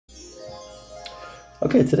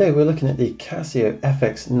Okay, today we're looking at the Casio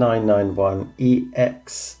Fx991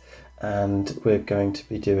 EX, and we're going to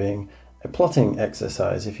be doing a plotting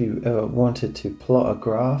exercise. If you ever wanted to plot a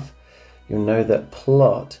graph, you'll know that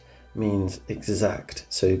plot means exact.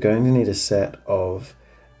 So you're going to need a set of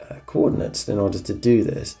coordinates in order to do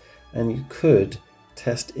this. And you could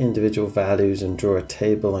test individual values and draw a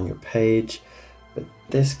table on your page, but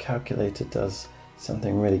this calculator does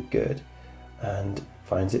something really good and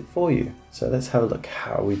finds it for you. So let's have a look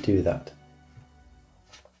how we do that.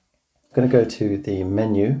 I'm going to go to the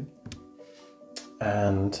menu,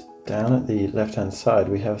 and down at the left hand side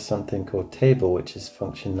we have something called table, which is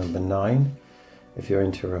function number 9. If you're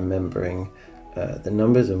into remembering the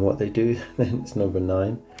numbers and what they do, then it's number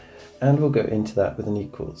 9, and we'll go into that with an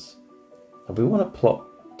equals. And we want to plot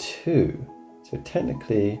 2, so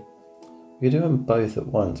technically we could do them both at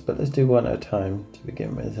once, but let's do one at a time to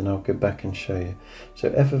begin with, and I'll go back and show you. So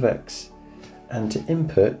f of x, and to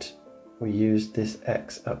input we use this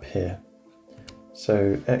x up here.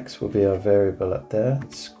 So x will be our variable up there,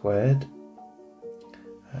 squared,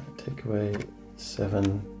 take away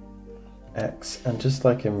 7x, and just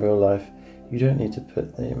like in real life, you don't need to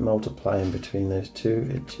put the multiply in between those two,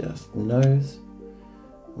 it just knows.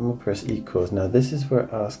 And we'll press equals. Now this is where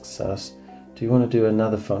it asks us, do you want to do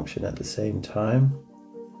another function at the same time?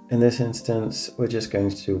 In this instance, we're just going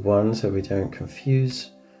to do 1 so we don't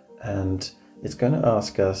confuse, and it's going to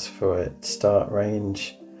ask us for a start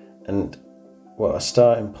range and, well, a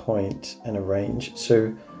starting point and a range.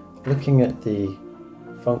 So looking at the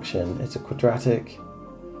function, it's a quadratic.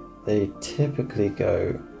 They typically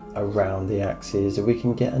go around the axes, and we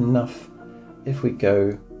can get enough if we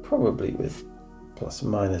go probably with plus or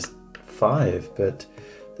minus 5, but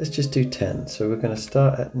let's just do 10. So we're going to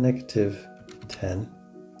start at -10,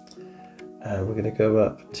 and we're going to go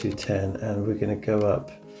up to 10, and we're going to go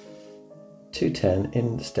up to 10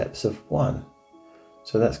 in the steps of 1.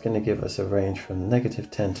 So that's going to give us a range from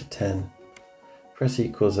 -10 to 10. Press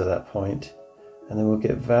equals at that point, and then we'll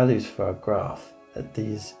get values for our graph at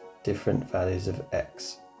these different values of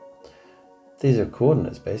x. These are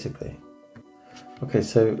coordinates basically. Okay,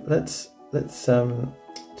 so let's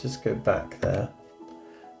just go back there.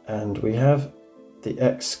 And we have the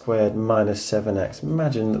x squared minus 7x.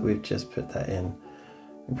 Imagine that we've just put that in.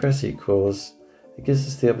 We press equals. It gives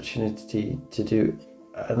us the opportunity to do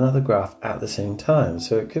another graph at the same time.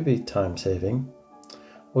 So it could be time saving.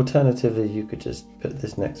 Alternatively, you could just put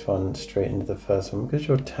this next one straight into the first one because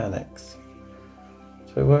you're tan x.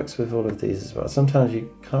 So it works with all of these as well. Sometimes you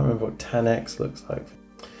can't remember what tan x looks like.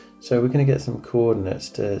 So we're going to get some coordinates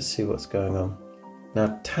to see what's going on.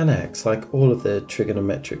 Now tan x, like all of the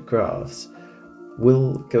trigonometric graphs,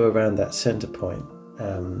 will go around that center point.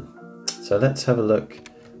 So let's have a look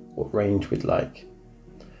what range we'd like.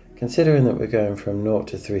 Considering that we're going from 0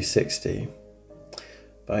 to 360,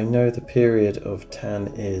 but I know the period of tan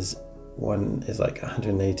is like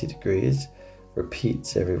 180 degrees,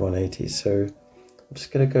 repeats every 180, so I'm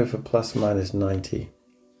just going to go for plus minus 90.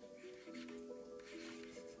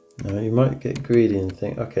 Now you might get greedy and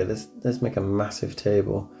think, okay, let's make a massive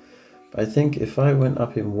table. But I think if I went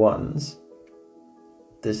up in ones,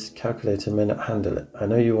 this calculator may not handle it. I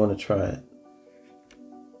know you want to try it.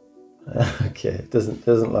 Okay, it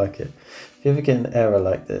doesn't like it. If you ever get an error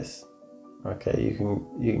like this, okay, you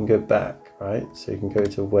can go back, right? So you can go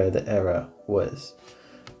to where the error was.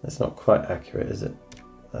 That's not quite accurate, is it?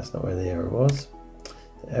 That's not where the error was.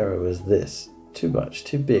 The error was this. Too much,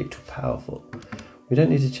 too big, too powerful. We don't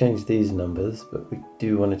need to change these numbers, but we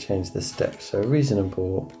do want to change the steps. So a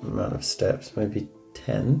reasonable amount of steps, maybe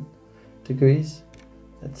 10 degrees.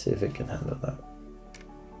 Let's see if it can handle that.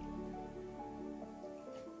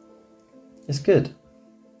 It's good.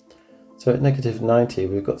 So at -90,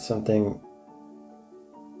 we've got something.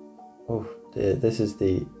 Oh dear, this is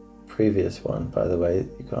the previous one, by the way.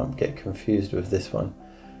 You can't get confused with this one.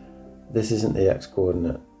 This isn't the x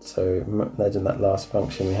coordinate. So imagine that last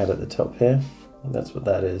function we had at the top here. That's what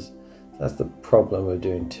that is. That's the problem we're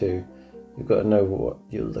doing too. You've got to know what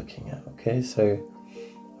you're looking at. Okay, so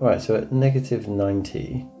alright, so at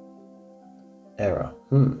 -90, error.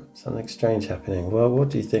 Something strange happening. Well, what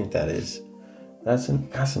do you think that is? That's an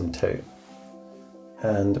asymptote.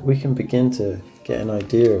 And we can begin to get an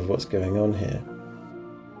idea of what's going on here.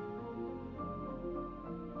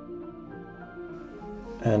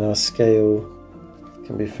 And our scale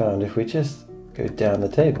can be found if we just go down the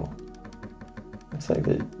table. Looks like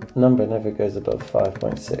the number never goes above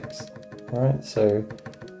 5.6. Alright, so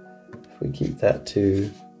if we keep that to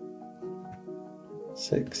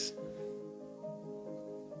 6.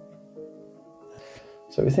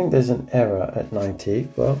 So we think there's an error at 90.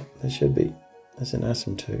 Well, there should be. as an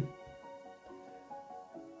asymptote.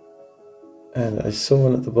 And I saw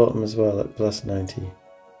one at the bottom as well at plus 90.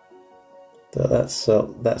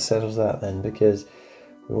 So that settles that then, because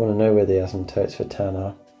we want to know where the asymptotes for tan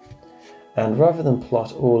are. And rather than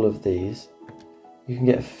plot all of these, you can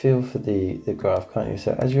get a feel for the graph, can't you?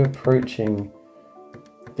 So as you're approaching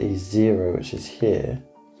the 0, which is here,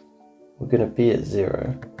 we're going to be at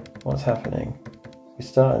 0. What's happening? We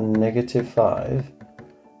start at -5,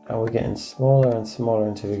 and we're getting smaller and smaller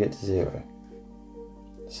until we get to 0.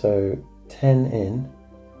 So 10 in,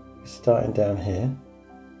 we're starting down here,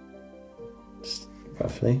 just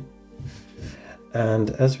roughly.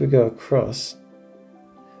 And as we go across,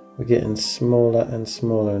 we're getting smaller and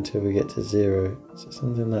smaller until we get to 0. So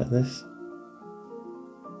something like this.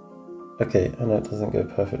 Okay, I know it doesn't go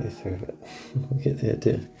perfectly through, but we get the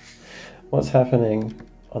idea. What's happening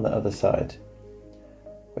on the other side?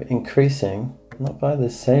 We're increasing, not by the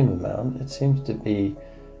same amount, it seems to be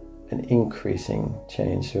an increasing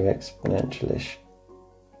change, so exponential-ish.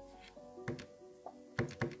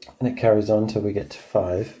 And it carries on till we get to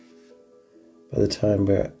 5 by the time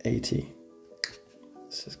we're at 80.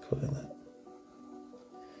 Let's just call it that.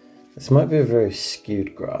 This might be a very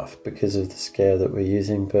skewed graph because of the scale that we're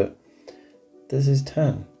using, but this is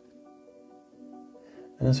tan.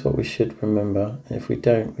 And that's what we should remember. And if we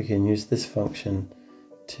don't, we can use this function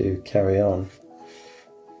to carry on.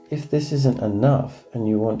 If this isn't enough and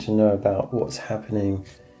you want to know about what's happening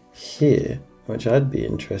here, which I'd be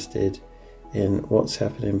interested in what's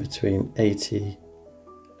happening between 80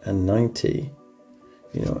 and 90,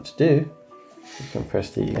 you know what to do. You can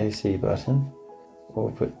press the AC button,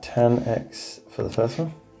 or put tan X for the first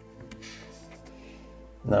one.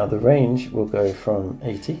 Now the range will go from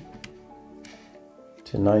 80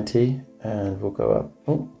 to 90, and we'll go up.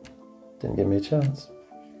 Oh, didn't give me a chance.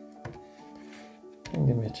 Didn't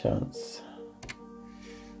give me a chance.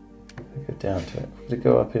 I'll go down to it. It'll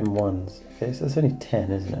go up in ones. Okay, so it's only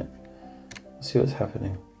 10, isn't it? Let's see what's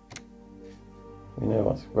happening. We know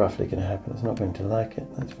what's roughly going to happen. It's not going to like it.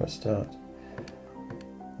 That's for a start.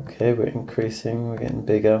 Okay, we're increasing. We're getting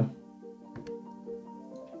bigger.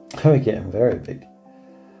 We're getting very big.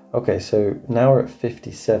 Okay, so now we're at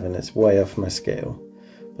 57. It's way off my scale.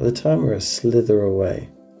 By the time we're a slither away,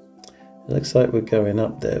 it looks like we're going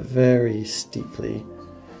up there very steeply.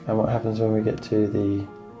 And what happens when we get to the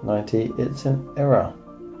 90? It's an error.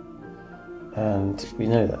 And we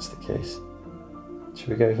know that's the case. Should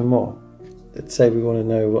we go even more? Let's say we want to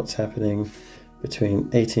know what's happening between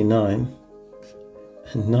 89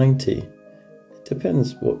 and 90. It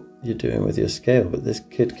depends what you're doing with your scale, but this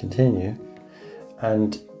could continue.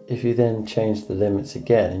 And if you then change the limits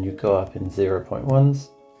again and you go up in 0.1s,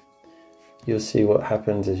 you'll see what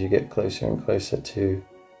happens as you get closer and closer to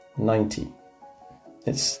 90.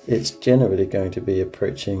 It's generally going to be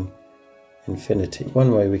approaching infinity.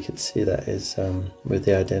 One way we could see that is with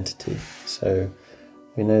the identity. So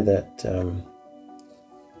we know that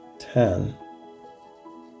tan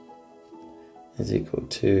is equal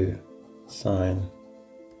to sine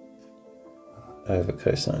over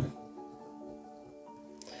cosine.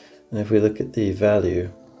 And if we look at the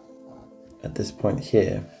value at this point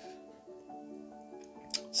here,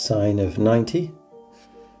 sine of 90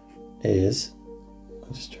 is,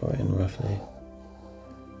 I'll just draw it in roughly.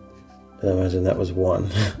 I imagine that was 1.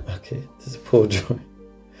 Okay, this is a poor drawing.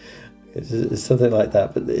 It's something like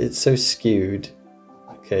that, but it's so skewed.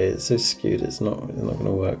 Okay, it's so skewed, it's not going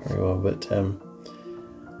to work very well, but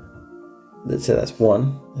let's say that's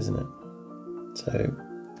 1, isn't it? So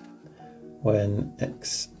when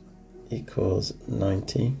x equals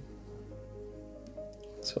 90,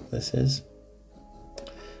 that's what this is.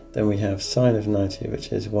 Then we have sine of 90,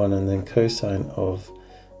 which is 1, and then cosine of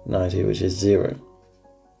 90, which is 0.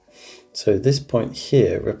 So this point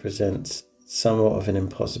here represents somewhat of an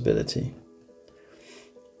impossibility,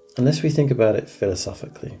 unless we think about it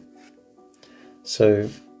philosophically. So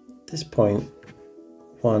this point,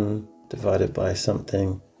 1 divided by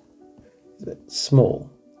something small,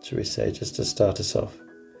 should we say, just to start us off.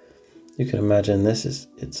 You can imagine it's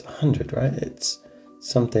 100, right? It's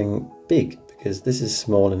something big, because this is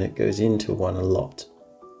small and it goes into 1 a lot.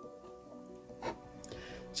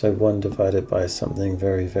 So 1 divided by something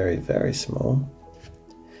very, very, very small,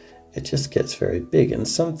 it just gets very big. And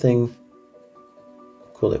something,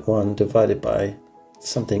 call it 1, divided by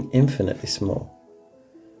something infinitely small.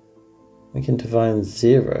 We can define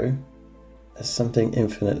 0 as something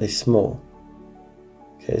infinitely small.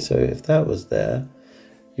 Okay, so if that was there,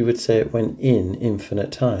 you would say it went in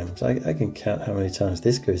infinite times. I can count how many times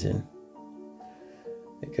this goes in.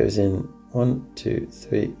 It goes in 1, 2,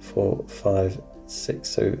 3, 4, 5, 6.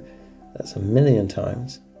 So That's 1,000,000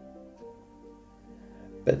 times.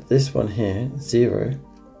 But this one here, 0,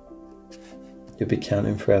 you'll be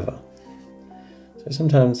counting forever. So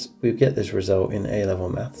sometimes we get this result in A-level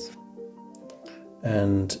maths,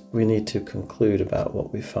 and we need to conclude about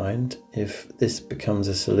what we find. If this becomes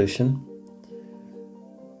a solution,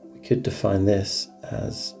 we could define this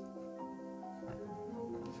as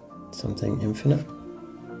something infinite,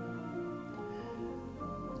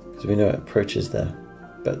 because we know it approaches there.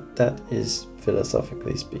 But that is,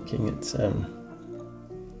 philosophically speaking, it's an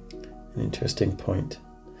interesting point.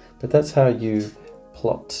 But that's how you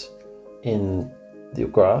plot in your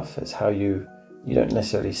graph. It's how you don't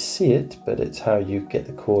necessarily see it, but it's how you get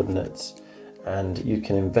the coordinates, and you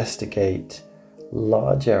can investigate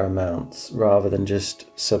larger amounts rather than just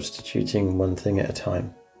substituting one thing at a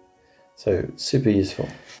time. So super useful.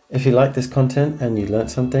 If you like this content and you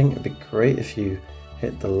learned something, it'd be great if you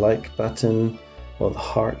hit the like button or the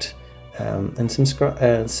heart, and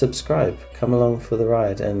subscribe. Come along for the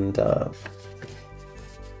ride. And I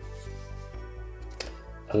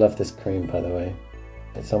love this cream, by the way.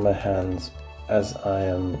 It's on my hands as I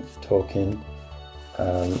am talking,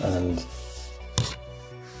 and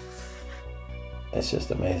it's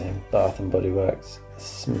just amazing. Bath and Body Works. The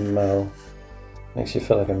smell makes you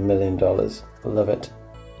feel like $1,000,000. Love it.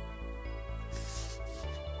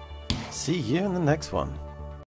 See you in the next one.